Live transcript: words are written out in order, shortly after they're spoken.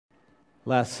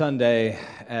Last Sunday,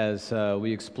 as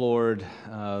we explored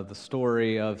the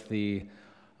story of the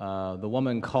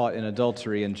woman caught in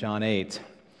adultery in John 8,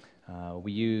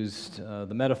 we used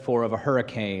the metaphor of a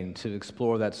hurricane to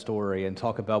explore that story and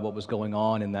talk about what was going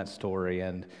on in that story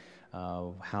and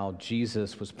how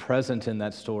Jesus was present in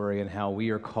that story and how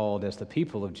we are called as the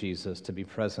people of Jesus to be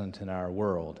present in our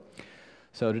world.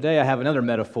 So today I have another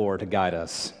metaphor to guide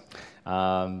us. It's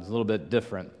a little bit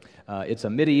different. It's a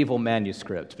medieval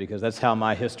manuscript because that's how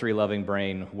my history-loving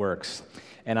brain works.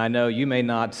 And I know you may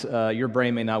not, your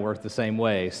brain may not work the same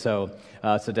way. So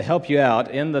to help you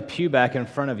out, in the pew back in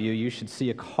front of you, you should see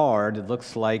a card that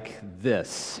looks like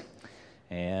this.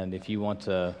 And if you want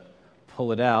to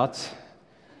pull it out,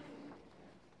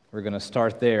 we're going to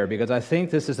start there because I think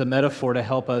this is a metaphor to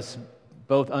help us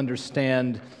both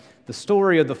understand the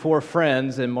story of the four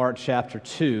friends in Mark chapter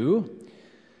 2,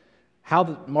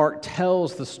 how Mark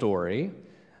tells the story,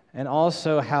 and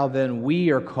also how then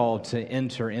we are called to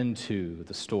enter into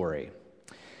the story.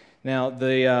 Now,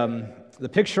 the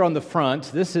picture on the front,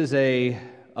 this is a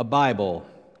Bible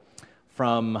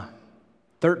from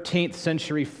 13th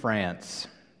century France.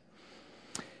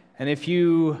 And if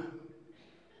you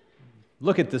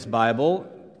look at this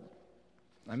Bible,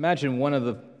 I imagine one of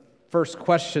the first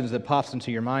questions that pops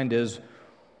into your mind is,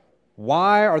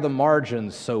 why are the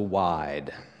margins so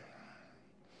wide?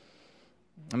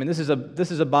 I mean, this is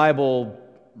a Bible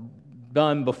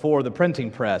done before the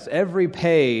printing press. Every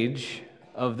page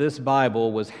of this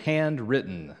Bible was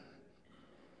handwritten.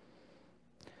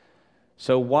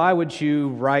 So why would you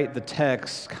write the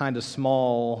text kind of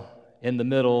small in the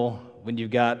middle when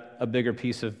you've got a bigger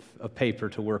piece of paper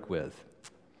to work with?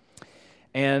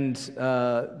 And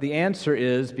the answer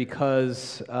is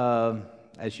because,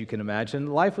 as you can imagine,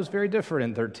 life was very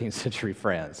different in 13th century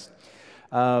France.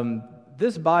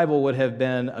 This Bible would have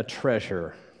been a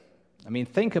treasure. I mean,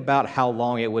 think about how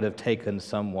long it would have taken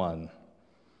someone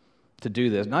to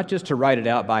do this. Not just to write it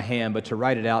out by hand, but to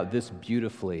write it out this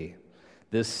beautifully,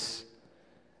 this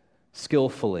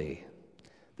skillfully.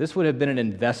 This would have been an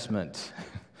investment.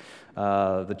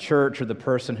 The church or the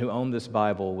person who owned this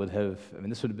Bible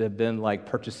this would have been like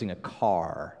purchasing a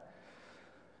car.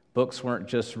 Books weren't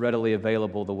just readily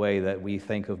available the way that we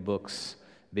think of books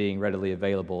being readily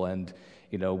available. And,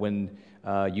 you know, when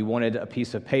you wanted a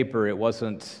piece of paper, it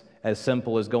wasn't as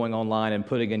simple as going online and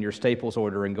putting in your Staples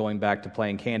order and going back to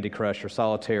playing Candy Crush or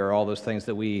Solitaire or all those things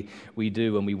that we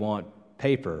do when we want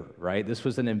paper, right? This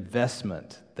was an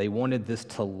investment. They wanted this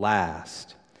to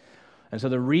last. And so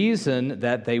the reason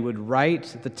that they would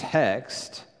write the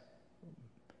text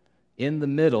in the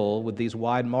middle with these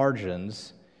wide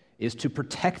margins is to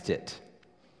protect it.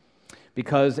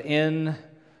 Because in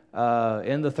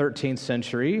the 13th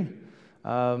century,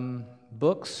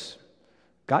 books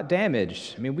got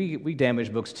damaged. I mean, we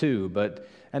damage books too,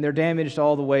 and they're damaged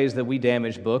all the ways that we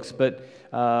damage books, but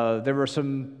there were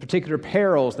some particular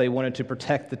perils they wanted to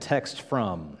protect the text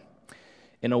from.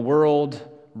 In a world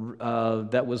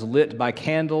that was lit by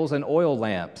candles and oil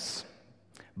lamps,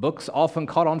 books often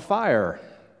caught on fire.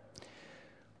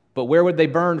 But where would they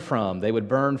burn from? They would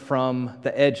burn from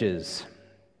the edges.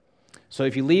 So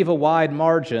if you leave a wide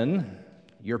margin,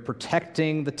 you're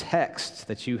protecting the text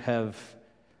that you have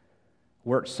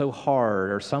worked so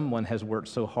hard, or someone has worked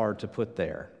so hard to put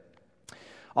there.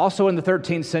 Also in the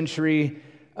 13th century,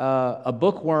 a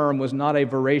bookworm was not a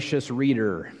voracious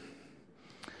reader.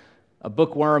 A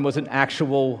bookworm was an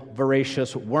actual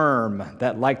voracious worm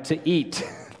that liked to eat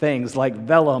things like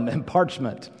vellum and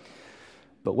parchment.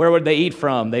 But where would they eat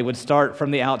from? They would start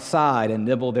from the outside and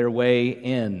nibble their way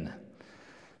in.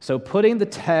 So putting the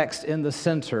text in the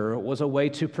center was a way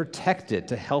to protect it,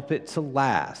 to help it to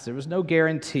last. There was no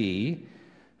guarantee,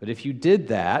 but if you did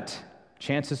that,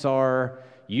 chances are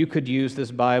you could use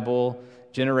this Bible,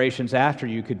 generations after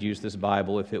you could use this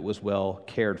Bible if it was well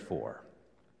cared for.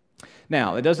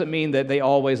 Now, it doesn't mean that they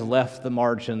always left the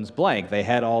margins blank. They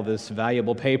had all this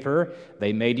valuable paper.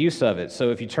 They made use of it.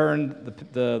 So if you turn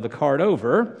the card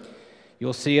over,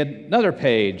 you'll see another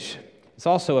page. It's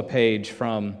also a page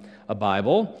from a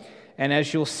Bible, and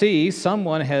as you'll see,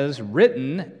 someone has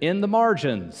written in the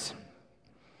margins.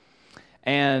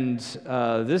 And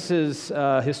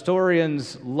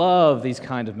historians love these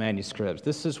kind of manuscripts.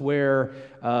 This is where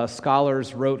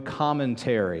scholars wrote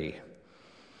commentary.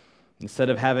 Instead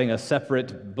of having a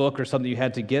separate book or something you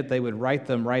had to get, they would write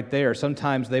them right there.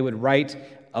 Sometimes they would write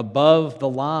above the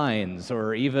lines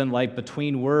or even like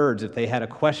between words if they had a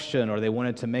question or they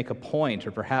wanted to make a point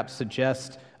or perhaps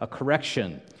suggest a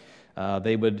correction.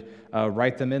 They would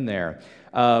write them in there.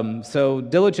 So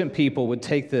diligent people would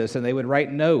take this and they would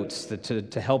write notes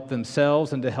to help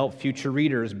themselves and to help future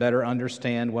readers better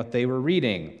understand what they were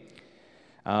reading.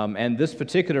 And this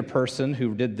particular person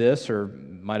who did this, or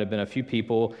might have been a few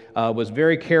people, was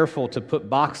very careful to put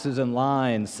boxes and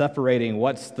lines separating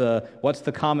what's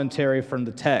the commentary from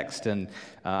the text. And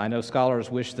I know scholars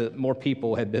wish that more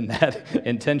people had been that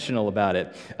intentional about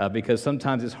it, because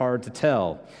sometimes it's hard to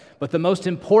tell. But the most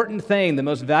important thing, the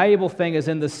most valuable thing is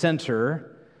in the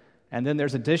center, and then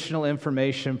there's additional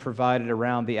information provided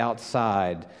around the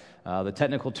outside. The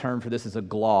technical term for this is a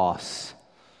gloss.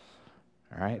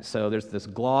 All right, so there's this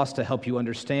gloss to help you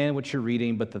understand what you're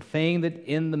reading, but the thing that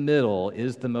in the middle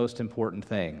is the most important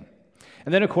thing.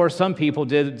 And then, of course, some people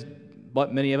did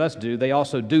what many of us do. They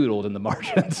also doodled in the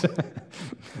margins.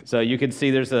 So you can see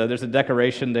there's a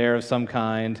decoration there of some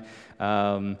kind,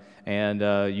 and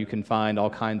you can find all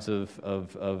kinds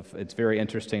of it's very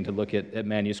interesting to look at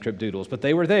manuscript doodles. But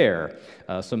they were there.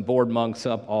 Some bored monks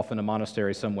up off in a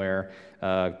monastery somewhere,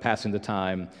 passing the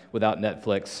time without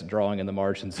Netflix, drawing in the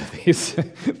margins of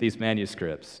these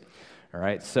manuscripts. All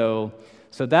right, so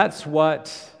that's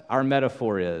what our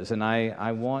metaphor is, and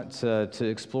I want to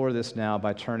explore this now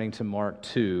by turning to Mark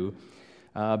 2,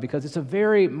 because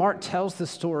Mark tells the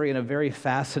story in a very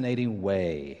fascinating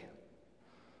way.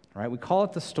 All right, we call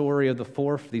it the story of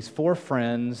these four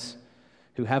friends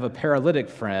who have a paralytic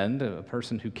friend, a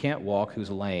person who can't walk, who's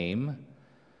lame,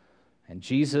 and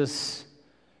Jesus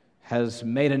has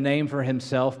made a name for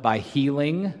himself by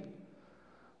healing.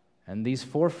 And these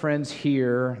four friends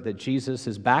hear that Jesus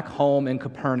is back home in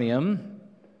Capernaum,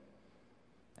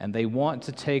 and they want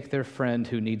to take their friend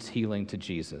who needs healing to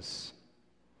Jesus.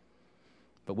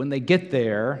 But when they get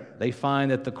there, they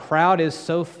find that the crowd is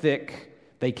so thick,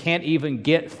 they can't even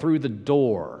get through the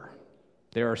door.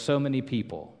 There are so many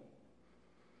people.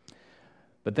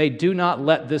 But they do not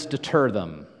let this deter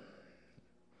them.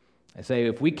 They say,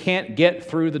 if we can't get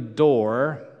through the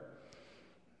door,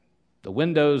 the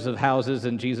windows of houses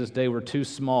in Jesus' day were too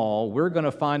small, we're going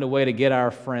to find a way to get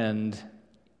our friend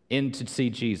in to see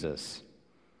Jesus.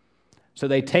 So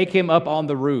they take him up on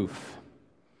the roof,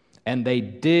 and they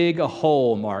dig a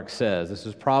hole, Mark says. This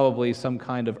is probably some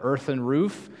kind of earthen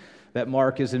roof that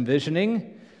Mark is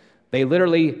envisioning. They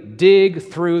literally dig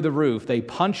through the roof. They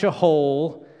punch a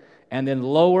hole and then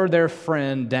lower their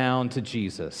friend down to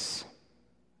Jesus.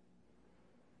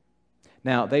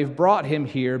 Now, they've brought him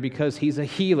here because he's a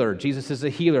healer. Jesus is a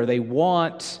healer. They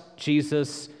want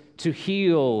Jesus to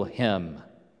heal him.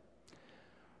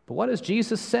 But what does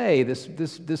Jesus say?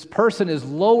 This person is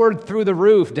lowered through the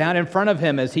roof down in front of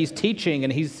him as he's teaching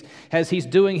and as he's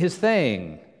doing his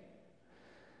thing.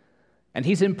 And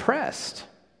he's impressed.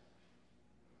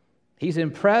 He's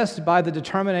impressed by the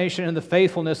determination and the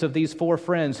faithfulness of these four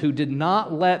friends who did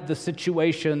not let the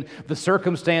situation, the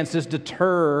circumstances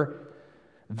deter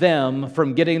them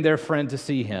from getting their friend to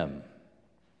see him.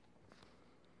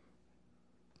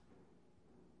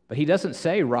 But he doesn't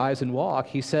say, rise and walk.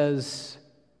 He says,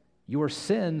 your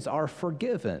sins are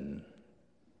forgiven.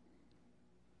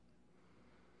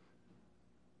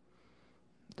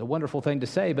 It's a wonderful thing to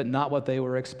say, but not what they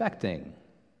were expecting.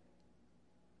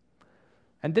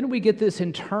 And then we get this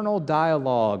internal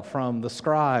dialogue from the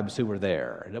scribes who were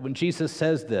there. That when Jesus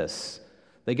says this,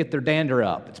 they get their dander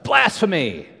up. It's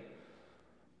blasphemy.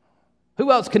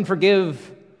 Who else can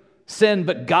forgive sin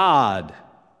but God?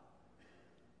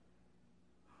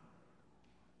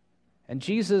 And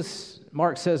Jesus,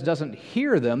 Mark says, doesn't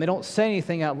hear them. They don't say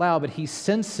anything out loud, but he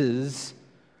senses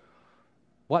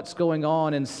what's going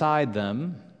on inside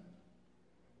them,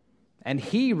 and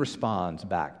he responds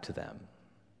back to them.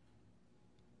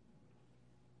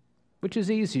 Which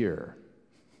is easier,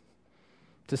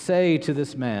 to say to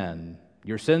this man,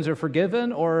 your sins are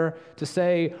forgiven, or to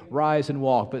say, rise and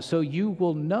walk? But so you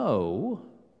will know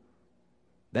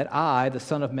that I, the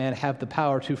Son of Man, have the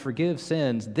power to forgive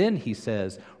sins. Then he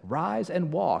says, rise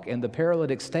and walk. And the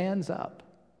paralytic stands up.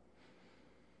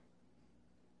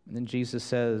 And then Jesus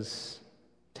says,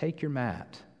 take your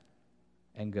mat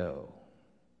and go.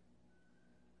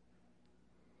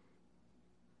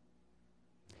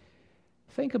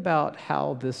 Think about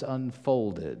how this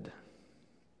unfolded.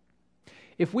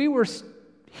 If we were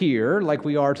here like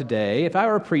we are today, if I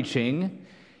were preaching,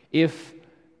 if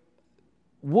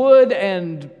wood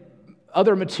and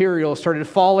other materials started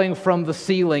falling from the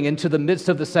ceiling into the midst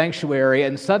of the sanctuary,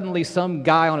 and suddenly some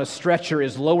guy on a stretcher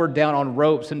is lowered down on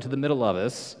ropes into the middle of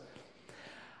us,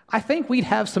 I think we'd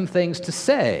have some things to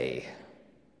say.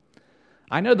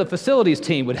 I know the facilities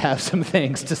team would have some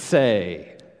things to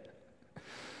say.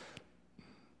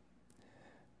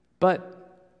 But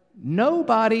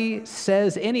nobody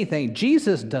says anything.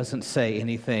 Jesus doesn't say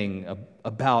anything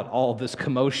about all this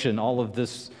commotion, all of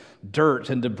this dirt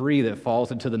and debris that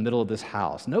falls into the middle of this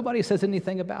house. Nobody says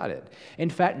anything about it. In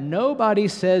fact, nobody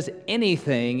says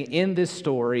anything in this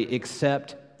story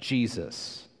except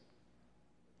Jesus.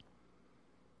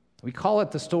 We call it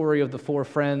the story of the four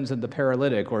friends and the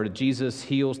paralytic, or Jesus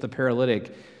heals the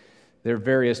paralytic. There are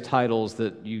various titles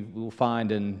that you will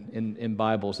find in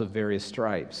Bibles of various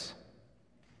stripes.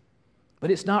 But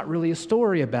it's not really a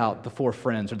story about the four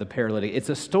friends or the paralytic. It's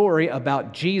a story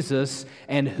about Jesus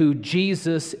and who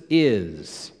Jesus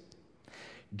is.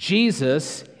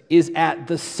 Jesus is at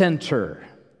the center.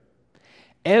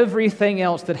 Everything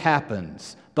else that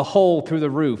happens, the hole through the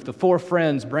roof, the four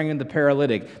friends bringing the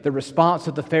paralytic, the response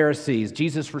of the Pharisees,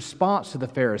 Jesus' response to the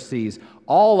Pharisees,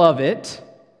 all of it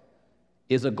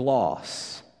is a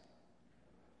gloss.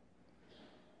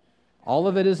 All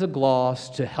of it is a gloss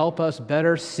to help us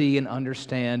better see and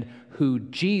understand who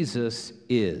Jesus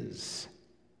is.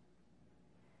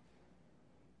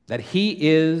 That He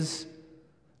is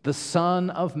the Son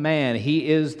of Man. He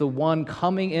is the one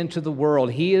coming into the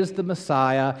world. He is the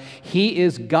Messiah. He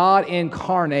is God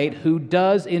incarnate who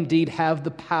does indeed have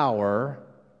the power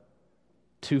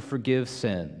to forgive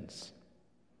sins.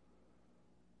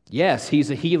 Yes, He's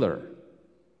a healer.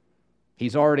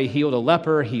 He's already healed a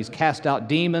leper. He's cast out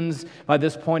demons by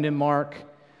this point in Mark.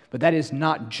 But that is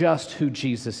not just who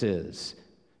Jesus is.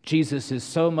 Jesus is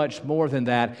so much more than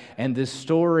that. And this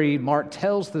story, Mark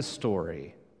tells this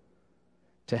story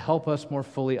to help us more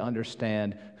fully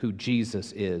understand who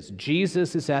Jesus is.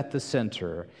 Jesus is at the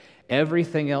center.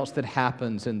 Everything else that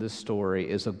happens in this story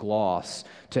is a gloss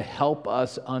to help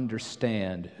us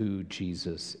understand who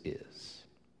Jesus is.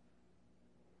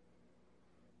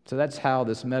 So that's how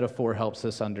this metaphor helps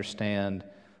us understand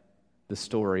the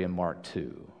story in Mark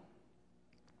 2.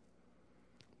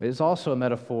 It is also a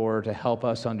metaphor to help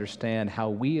us understand how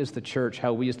we as the church,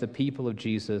 how we as the people of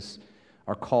Jesus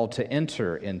are called to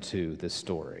enter into this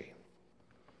story.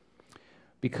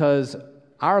 Because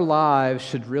our lives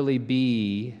should really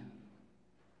be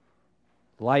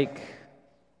like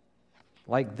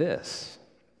this.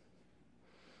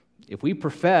 If we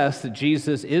profess that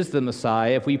Jesus is the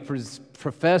Messiah, if we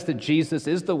profess that Jesus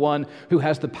is the one who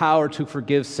has the power to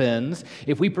forgive sins,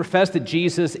 if we profess that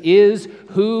Jesus is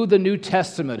who the New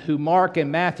Testament, who Mark and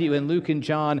Matthew and Luke and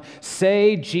John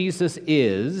say Jesus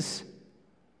is,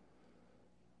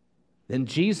 then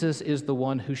Jesus is the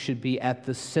one who should be at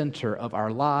the center of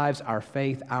our lives, our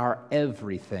faith, our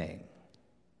everything.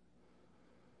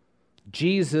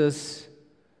 Jesus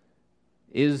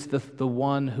is the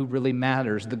one who really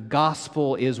matters. The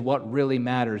gospel is what really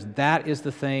matters. That is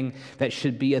the thing that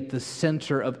should be at the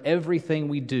center of everything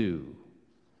we do.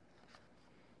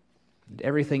 And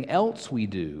everything else we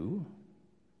do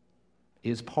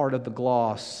is part of the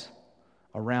gloss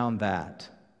around that.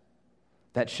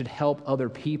 That should help other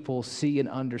people see and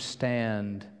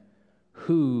understand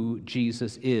who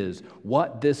Jesus is,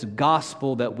 what this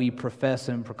gospel that we profess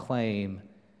and proclaim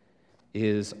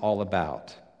is all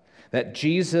about. That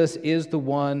Jesus is the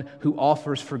one who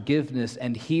offers forgiveness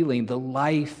and healing, the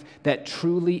life that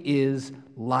truly is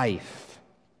life.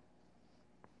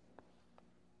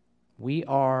 We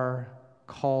are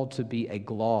called to be a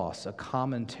gloss, a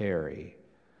commentary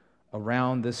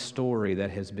around this story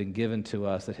that has been given to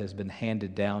us, that has been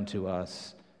handed down to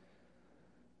us.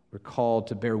 We're called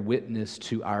to bear witness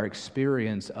to our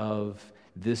experience of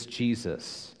this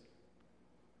Jesus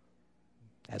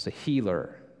as a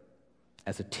healer,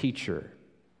 as a teacher,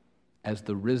 as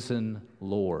the risen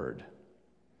Lord.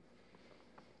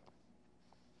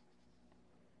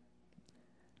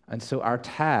 And so our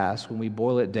task, when we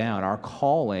boil it down, our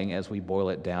calling as we boil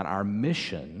it down, our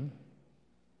mission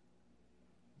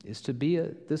is to be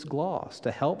this gloss,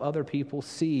 to help other people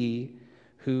see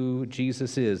who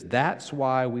Jesus is. That's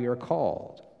why we are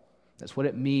called. That's what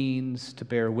it means to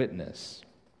bear witness.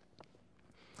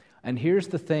 And here's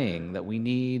the thing that we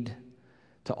need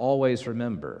to always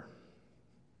remember.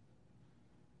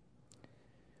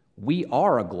 We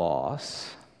are a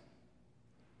gloss,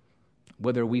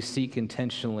 whether we seek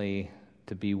intentionally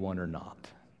to be one or not.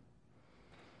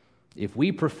 If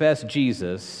we profess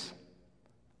Jesus,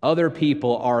 other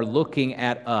people are looking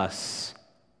at us,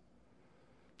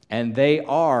 and they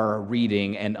are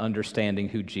reading and understanding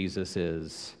who Jesus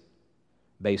is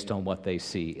based on what they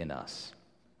see in us.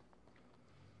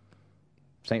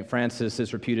 St. Francis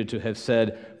is reputed to have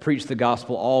said, "Preach the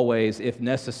gospel always, if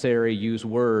necessary, use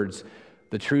words."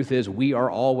 The truth is, we are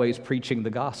always preaching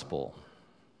the gospel.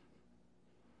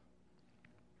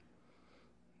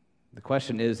 The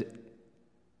question is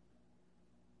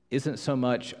isn't so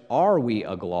much, are we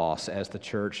a gloss as the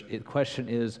church? The question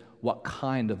is, what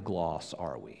kind of gloss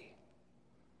are we?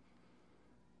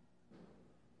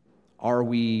 Are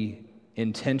we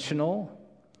intentional?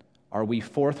 Are we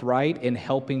forthright in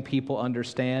helping people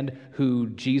understand who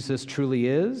Jesus truly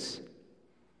is?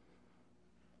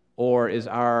 Or is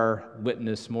our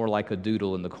witness more like a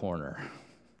doodle in the corner?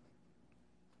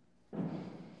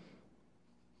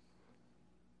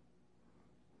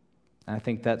 I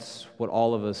think that's what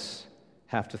all of us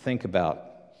have to think about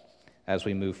as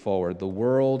we move forward. The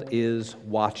world is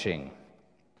watching.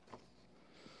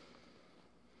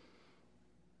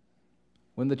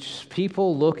 When the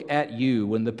people look at you,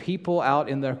 when the people out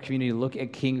in their community look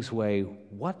at Kingsway,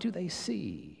 what do they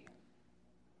see?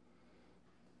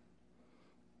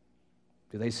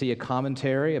 Do they see a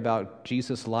commentary about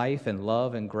Jesus' life and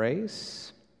love and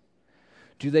grace?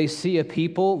 Do they see a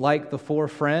people like the four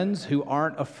friends who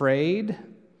aren't afraid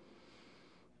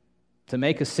to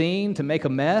make a scene, to make a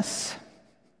mess,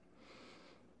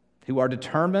 who are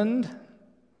determined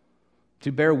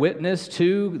to bear witness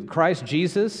to Christ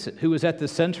Jesus, who is at the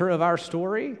center of our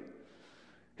story,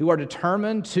 who are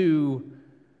determined to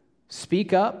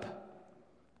speak up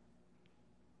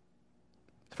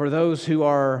for those who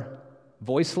are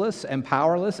voiceless and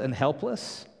powerless and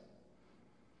helpless?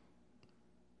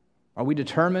 Are we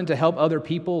determined to help other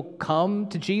people come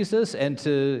to Jesus and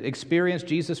to experience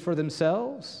Jesus for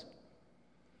themselves?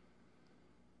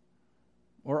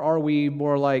 Or are we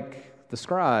more like the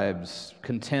scribes,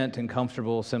 content and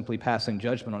comfortable simply passing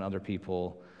judgment on other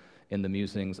people in the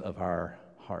musings of our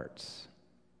hearts?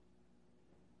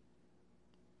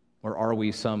 Or are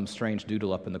we some strange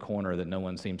doodle up in the corner that no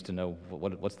one seems to know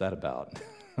what's that about?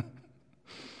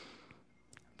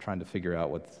 Trying to figure out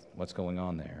what's going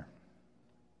on there.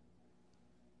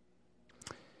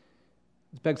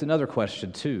 This begs another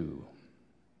question, too.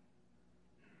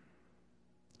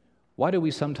 Why do we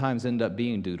sometimes end up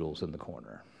being doodles in the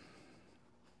corner?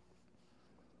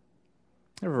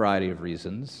 There are a variety of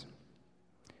reasons.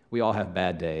 We all have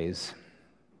bad days.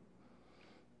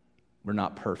 We're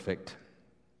not perfect.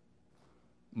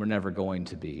 We're never going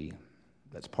to be.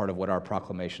 That's part of what our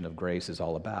proclamation of grace is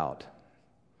all about.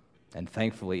 And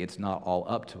thankfully, it's not all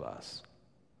up to us.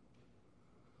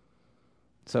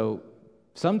 So,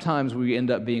 sometimes we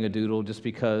end up being a doodle just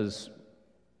because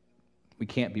we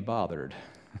can't be bothered.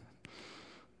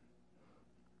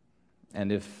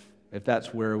 And if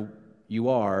that's where you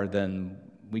are, then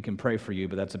we can pray for you,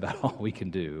 but that's about all we can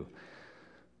do.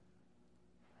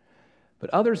 But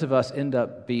others of us end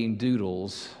up being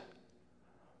doodles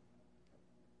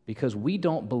because we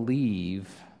don't believe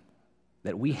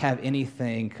that we have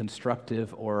anything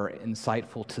constructive or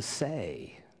insightful to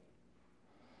say.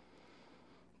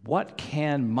 What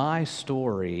can my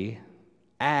story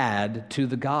add to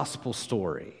the gospel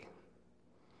story?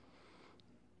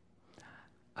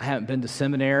 I haven't been to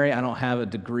seminary. I don't have a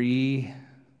degree.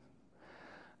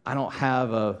 I don't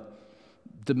have a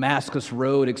Damascus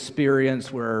Road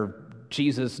experience where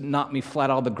Jesus knocked me flat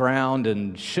on the ground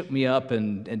and shook me up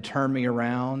and turned me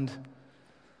around.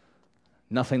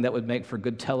 Nothing that would make for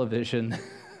good television.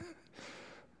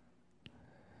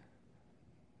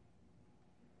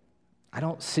 I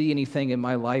don't see anything in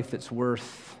my life that's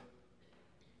worth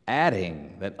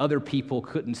adding that other people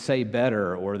couldn't say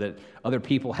better or that other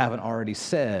people haven't already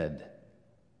said.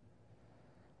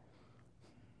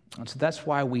 And so that's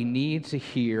why we need to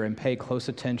hear and pay close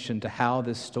attention to how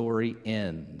this story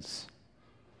ends.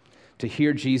 To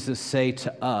hear Jesus say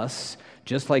to us,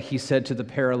 just like he said to the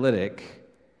paralytic,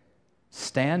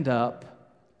 "Stand up,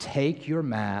 take your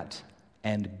mat,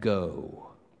 and go."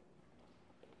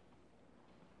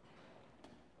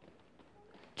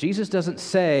 Jesus doesn't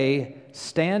say,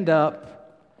 "Stand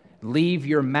up, leave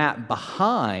your mat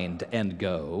behind, and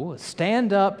go."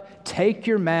 Stand up, take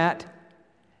your mat,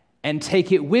 and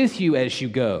take it with you as you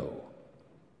go.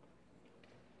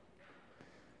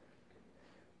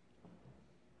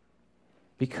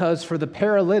 Because for the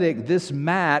paralytic, this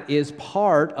mat is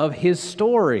part of his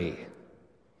story.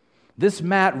 This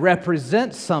mat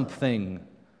represents something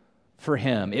for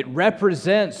him. It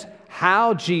represents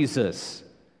how Jesus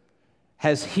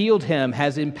has healed him,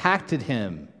 has impacted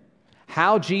him,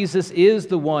 how Jesus is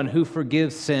the one who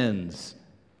forgives sins,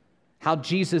 how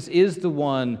Jesus is the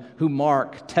one who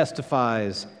Mark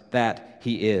testifies that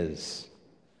he is.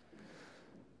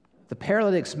 The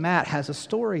paralytic's mat has a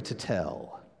story to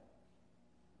tell.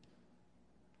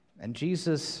 And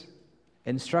Jesus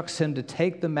instructs him to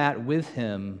take the mat with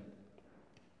him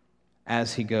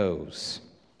as he goes.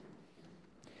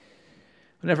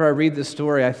 Whenever I read this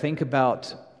story, I think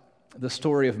about the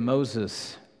story of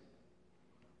Moses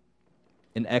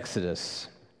in Exodus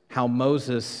how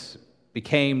Moses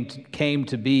came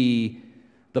to be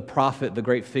the prophet, the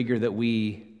great figure that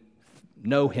we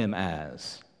know him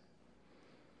as.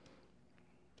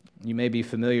 You may be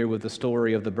familiar with the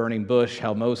story of the burning bush,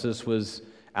 how Moses was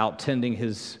out tending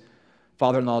his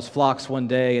father-in-law's flocks one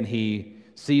day, and he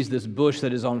sees this bush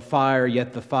that is on fire,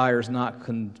 yet the fire is not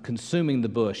consuming the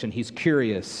bush, and he's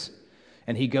curious,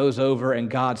 and he goes over, and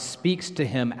God speaks to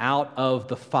him out of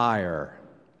the fire.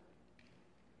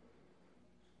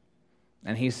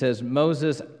 And he says,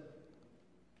 Moses,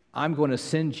 I'm going to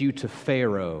send you to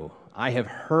Pharaoh. I have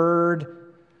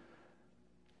heard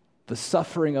the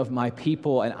suffering of my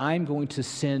people, and I'm going to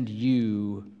send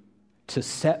you to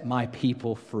set my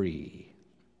people free.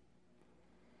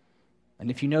 And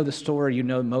if you know the story, you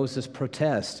know Moses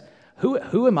protests.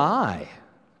 Who am I?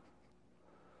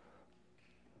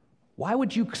 Why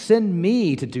would you send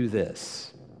me to do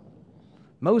this?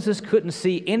 Moses couldn't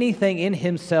see anything in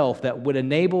himself that would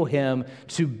enable him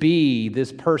to be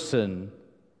this person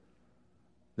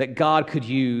that God could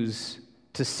use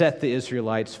to set the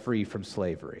Israelites free from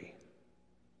slavery.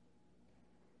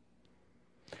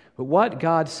 But what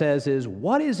God says is,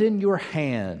 what is in your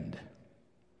hand?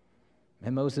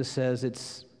 And Moses says,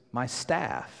 it's my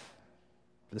staff.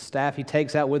 The staff he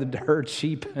takes out with him to herd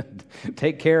sheep and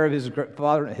take care of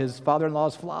his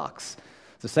father-in-law's flocks.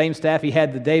 It's the same staff he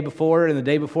had the day before, and the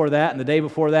day before that, and the day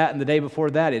before that, and the day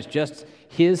before that. It's just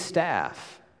his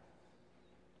staff.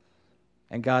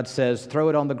 And God says, throw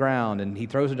it on the ground. And he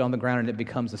throws it on the ground, and it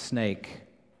becomes a snake.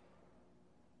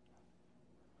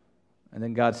 And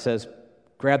then God says,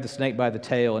 grab the snake by the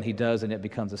tail, and he does, and it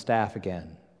becomes a staff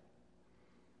again.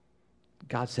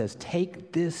 God says,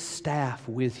 take this staff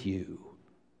with you.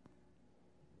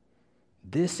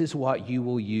 This is what you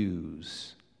will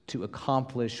use to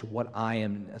accomplish what I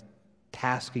am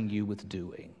tasking you with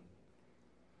doing.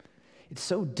 It's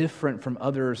so different from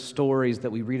other stories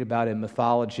that we read about in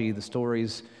mythology, the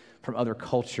stories from other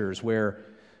cultures where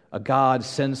a god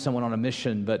sends someone on a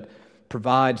mission but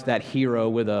provides that hero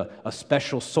with a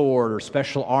special sword or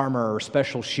special armor or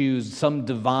special shoes, some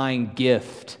divine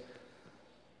gift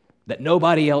that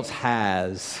nobody else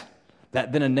has,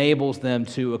 that then enables them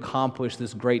to accomplish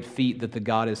this great feat that the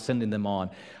God is sending them on.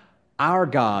 Our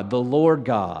God, the Lord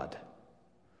God,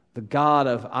 the God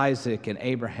of Isaac and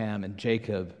Abraham and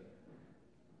Jacob,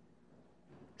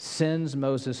 sends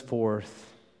Moses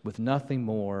forth with nothing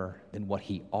more than what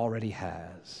he already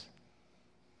has.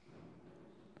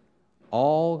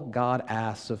 All God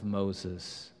asks of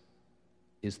Moses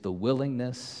is the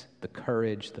willingness, the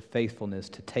courage, the faithfulness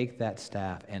to take that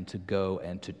staff and to go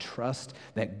and to trust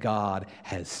that God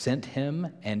has sent him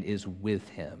and is with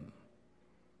him.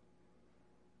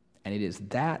 And it is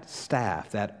that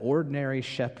staff, that ordinary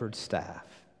shepherd staff,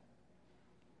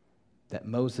 that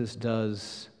Moses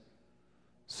does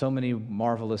so many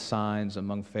marvelous signs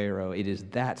among Pharaoh. It is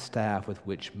that staff with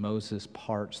which Moses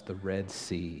parts the Red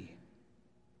Sea.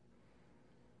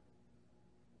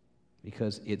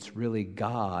 Because it's really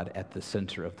God at the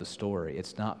center of the story.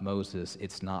 It's not Moses,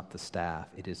 it's not the staff.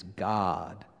 It is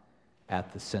God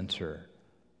at the center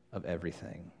of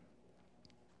everything.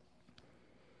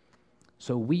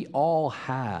 So we all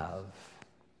have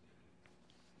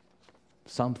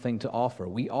something to offer.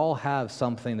 We all have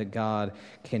something that God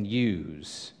can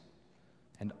use.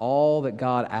 And all that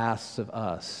God asks of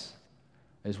us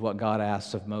is what God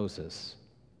asks of Moses.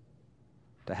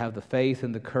 To have the faith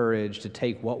and the courage to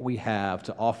take what we have,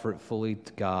 to offer it fully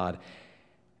to God,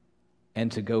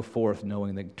 and to go forth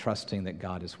knowing that, trusting that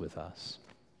God is with us.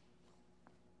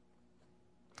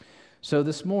 So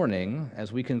this morning,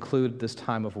 as we conclude this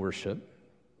time of worship,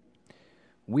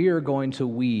 we are going to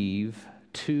weave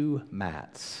two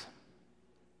mats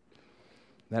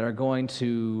that are going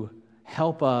to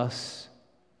help us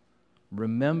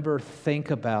remember,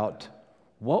 think about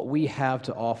what we have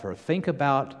to offer. Think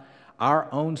about our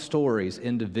own stories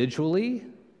individually,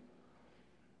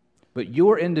 but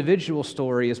your individual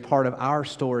story is part of our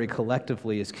story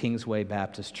collectively as Kingsway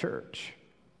Baptist Church.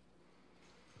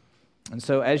 And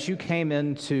so as you came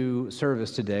into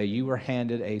service today, you were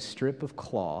handed a strip of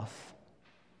cloth.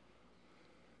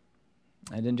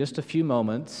 And in just a few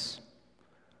moments,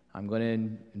 I'm going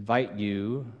to invite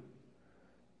you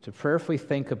to prayerfully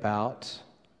think about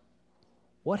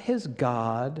what has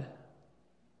God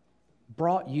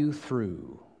brought you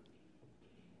through.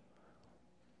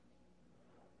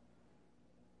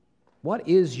 What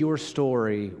is your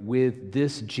story with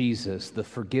this Jesus, the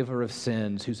forgiver of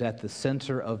sins, who's at the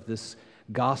center of this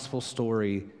gospel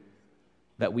story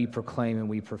that we proclaim and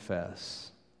we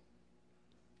profess?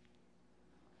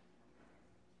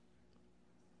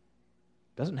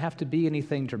 Doesn't have to be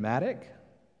anything dramatic.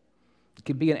 It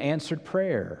can be an answered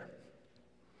prayer.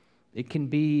 It can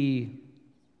be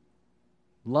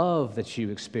love that you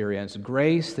experienced,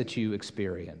 grace that you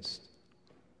experienced.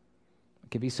 It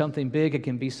can be something big, it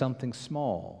can be something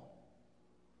small.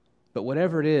 But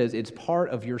whatever it is, it's part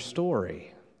of your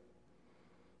story.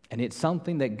 And it's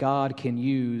something that God can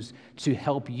use to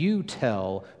help you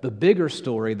tell the bigger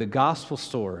story, the gospel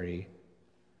story,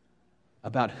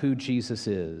 about who Jesus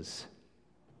is.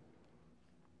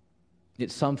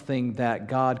 It's something that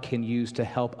God can use to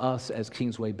help us as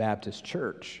Kingsway Baptist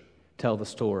Church tell the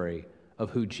story of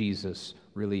who Jesus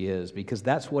really is, because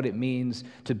that's what it means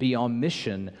to be on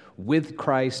mission with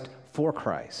Christ, for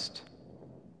Christ,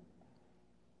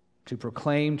 to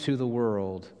proclaim to the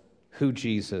world who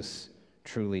Jesus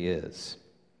truly is.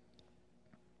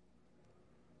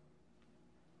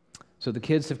 So the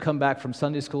kids have come back from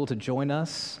Sunday school to join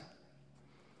us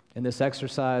in this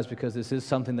exercise because this is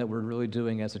something that we're really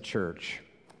doing as a church.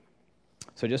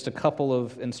 So just a couple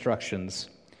of instructions.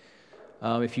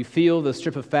 If you feel the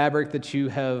strip of fabric that you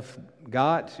have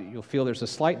got, you'll feel there's a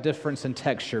slight difference in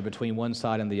texture between one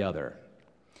side and the other.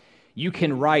 You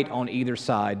can write on either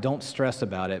side, don't stress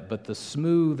about it, but the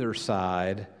smoother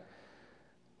side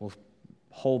will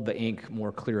hold the ink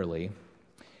more clearly.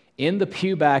 In the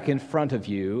pew back in front of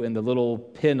you, in the little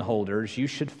pin holders, you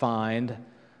should find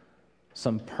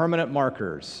some permanent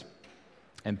markers.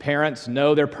 And parents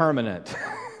know they're permanent.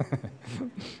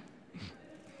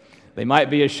 They might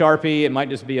be a Sharpie, it might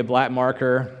just be a black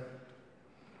marker.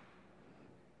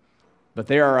 But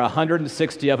there are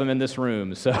 160 of them in this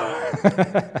room, so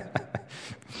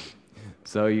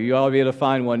so you ought to be able to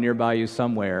find one nearby you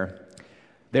somewhere.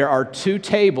 There are 2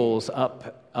 tables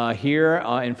up here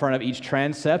in front of each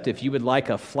transept. If you would like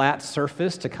a flat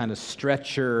surface to kind of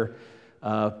stretch your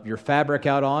fabric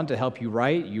out on to help you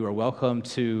write, you are welcome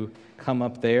to come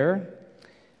up there.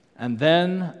 And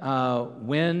then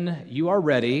when you are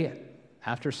ready,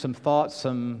 after some thought,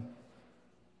 some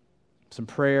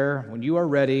prayer, when you are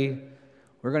ready,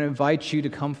 we're going to invite you to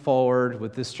come forward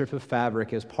with this strip of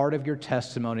fabric as part of your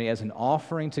testimony, as an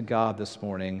offering to God this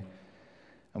morning.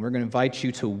 And we're going to invite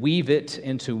you to weave it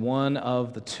into one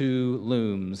of the 2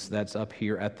 looms that's up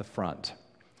here at the front.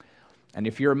 And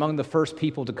if you're among the first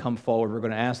people to come forward, we're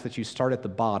going to ask that you start at the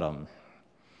bottom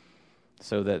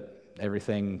so that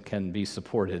everything can be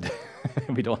supported.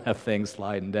 We don't have things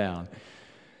sliding down.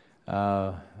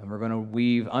 And we're going to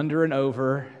weave under and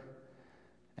over.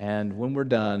 And when we're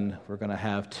done, we're going to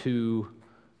have two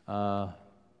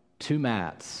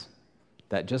mats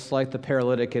that, just like the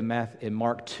paralytic in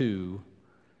Mark 2,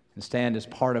 can stand as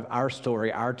part of our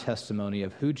story, our testimony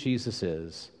of who Jesus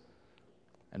is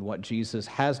and what Jesus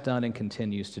has done and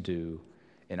continues to do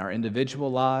in our individual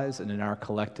lives and in our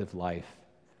collective life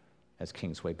as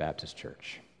Kingsway Baptist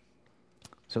Church.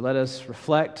 So let us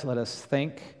reflect, let us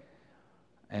think,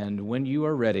 and when you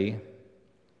are ready,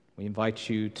 we invite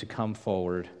you to come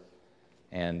forward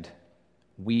and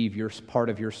weave your part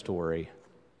of your story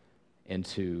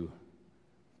into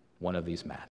one of these mats.